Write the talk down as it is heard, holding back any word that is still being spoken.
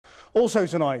Also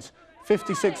tonight,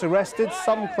 56 arrested.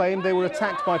 Some claim they were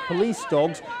attacked by police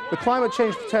dogs. The climate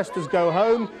change protesters go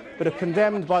home, but are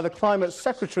condemned by the Climate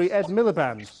Secretary, Ed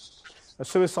Milliband. A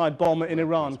suicide bomber in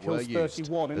Iran kills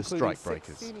 31, including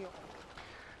 6 senior...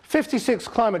 56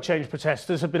 climate change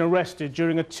protesters have been arrested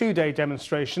during a two-day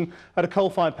demonstration at a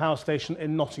coal-fired power station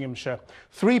in Nottinghamshire.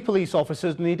 3 police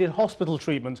officers needed hospital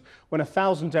treatment when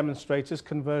 1,000 demonstrators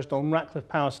converged on Ratcliffe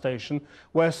Power Station,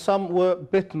 where some were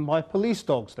bitten by police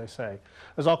dogs, they say.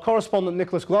 As our correspondent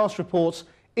Nicholas Glass reports,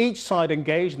 each side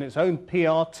engaged in its own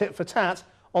PR tit-for-tat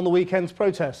on the weekend's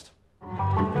protest.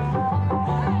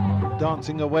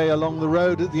 Dancing away along the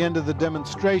road at the end of the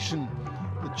demonstration.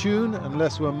 The tune,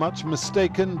 unless we're much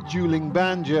mistaken, dueling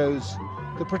banjos.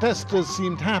 The protesters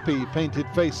seemed happy, painted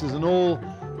faces and all,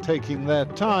 taking their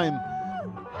time.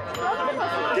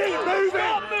 Keep moving!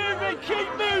 Stop moving! Keep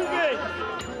moving!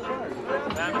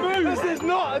 Move! This is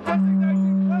not a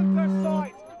designated protest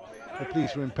site! The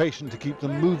police were impatient to keep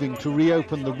them moving to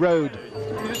reopen the road.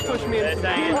 You just push me in.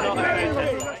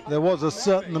 There was a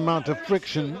certain amount of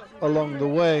friction along the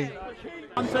way.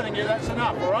 I'm telling you that's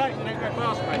enough, all right? You don't go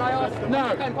past me.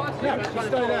 No, stay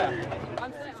there.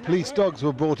 Police dogs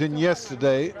were brought in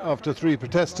yesterday after 3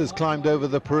 protesters climbed over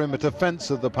the perimeter fence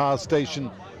of the power station.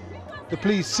 The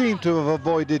police seem to have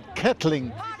avoided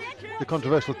kettling, the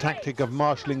controversial tactic of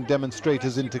marshalling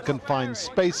demonstrators into confined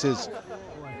spaces.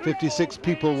 56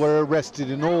 people were arrested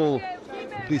in all.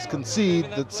 The police concede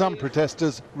that some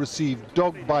protesters received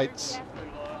dog bites.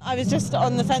 I was just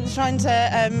on the fence trying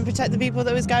to protect the people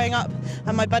that was going up,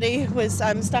 and my buddy was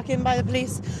stuck in by the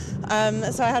police.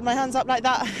 So I had my hands up like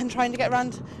that and trying to get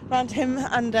around him,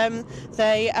 and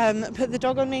they put the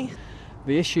dog on me.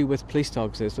 The issue with police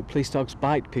dogs is that police dogs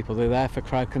bite people. They're there for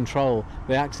crowd control.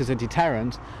 They act as a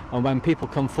deterrent, and when people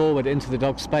come forward into the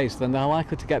dog space, then they're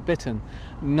likely to get bitten.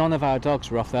 None of our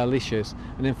dogs were off their leashes,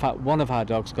 and in fact one of our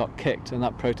dogs got kicked, and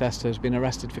that protester has been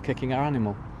arrested for kicking our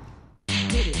animal.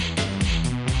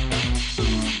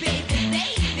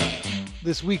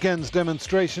 This weekend's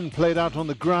demonstration played out on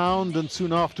the ground and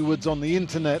soon afterwards on the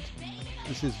internet.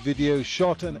 This is video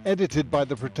shot and edited by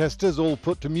the protesters, all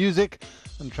put to music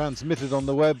and transmitted on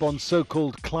the web on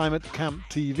so-called Climate Camp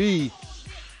TV.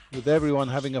 With everyone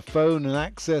having a phone and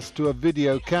access to a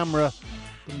video camera,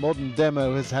 the modern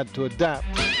demo has had to adapt.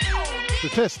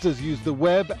 Protesters use the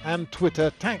web and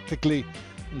Twitter tactically,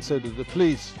 and so did the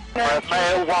police.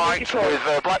 Male white with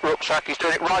a black rucksack, he's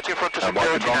doing it right in front of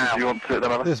security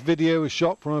now. This video was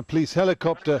shot from a police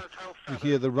helicopter. We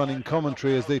hear the running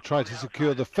commentary as they try to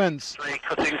secure the fence.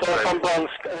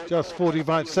 Just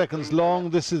 45 seconds long,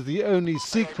 this is the only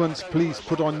sequence police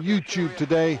put on YouTube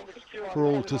today for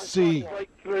all to see.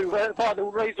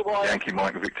 Yankee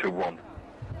Mike Victor 1.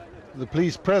 The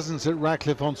police presence at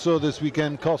Ratcliffe-on-Soar this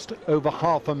weekend cost over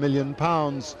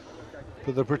 £500,000.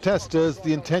 For the protesters,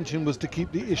 the intention was to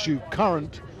keep the issue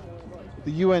current.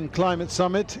 The UN Climate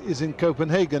Summit is in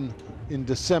Copenhagen in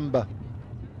December.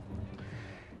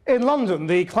 In London,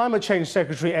 the Climate Change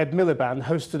Secretary Ed Milliband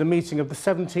hosted a meeting of the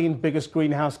 17 biggest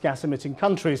greenhouse gas-emitting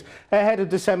countries ahead of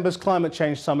December's Climate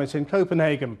Change Summit in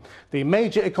Copenhagen. The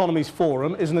Major Economies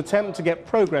Forum is an attempt to get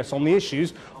progress on the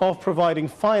issues of providing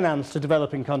finance to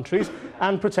developing countries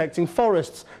and protecting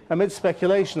forests, amid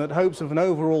speculation that hopes of an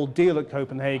overall deal at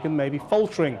Copenhagen may be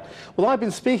faltering. Well, I've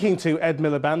been speaking to Ed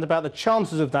Milliband about the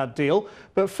chances of that deal,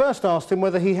 but first asked him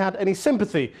whether he had any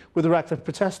sympathy with the Ratcliffe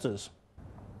protesters.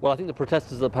 Well, I think the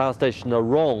protesters at the power station are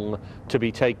wrong to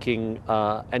be taking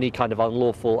any kind of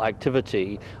unlawful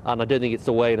activity, and I don't think it's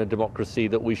the way in a democracy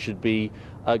that we should be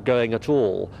going at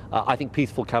all. I think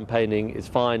peaceful campaigning is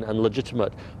fine and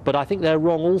legitimate, but I think they're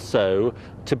wrong also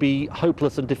to be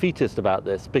hopeless and defeatist about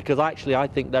this, because actually I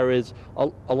think there is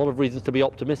a lot of reasons to be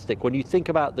optimistic. When you think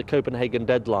about the Copenhagen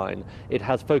deadline, it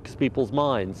has focused people's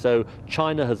minds. So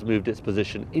China has moved its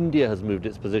position, India has moved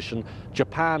its position,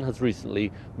 Japan has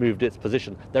recently moved its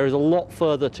position. There is a lot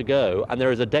further to go, and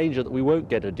there is a danger that we won't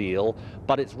get a deal,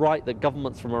 but it's right that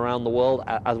governments from around the world,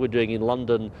 as we're doing in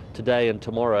London today and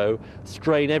tomorrow,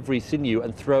 strain every sinew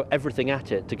and throw everything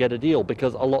at it to get a deal,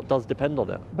 because a lot does depend on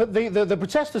it. But the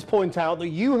protesters point out that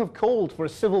you have called for a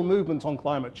civil movement on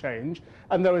climate change,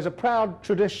 and there is a proud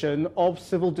tradition of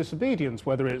civil disobedience,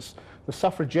 whether it's the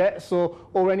suffragettes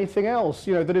or anything else,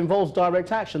 you know, that involves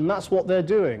direct action. That's what they're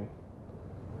doing.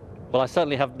 Well, I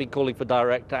certainly haven't been calling for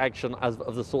direct action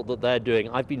of the sort that they're doing.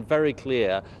 I've been very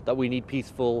clear that we need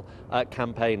peaceful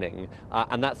campaigning,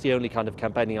 and that's the only kind of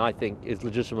campaigning I think is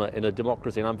legitimate in a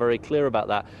democracy, and I'm very clear about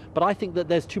that. But I think that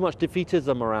there's too much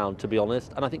defeatism around, to be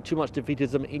honest, and I think too much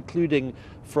defeatism, including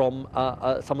from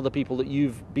some of the people that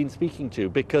you've been speaking to,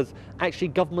 because actually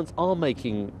governments are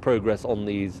making progress on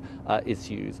these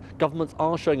issues. Governments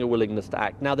are showing a willingness to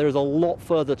act. Now, there is a lot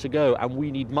further to go, and we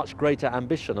need much greater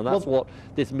ambition, and that's what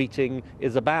this meeting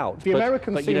is about. The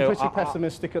Americans seem pretty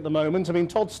pessimistic at the moment. I mean,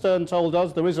 Todd Stern told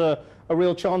us there is a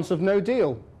real chance of no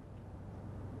deal.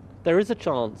 There is a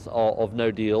chance of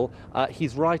no deal.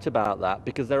 He's right about that,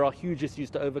 because there are huge issues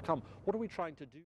to overcome. What are we trying to do?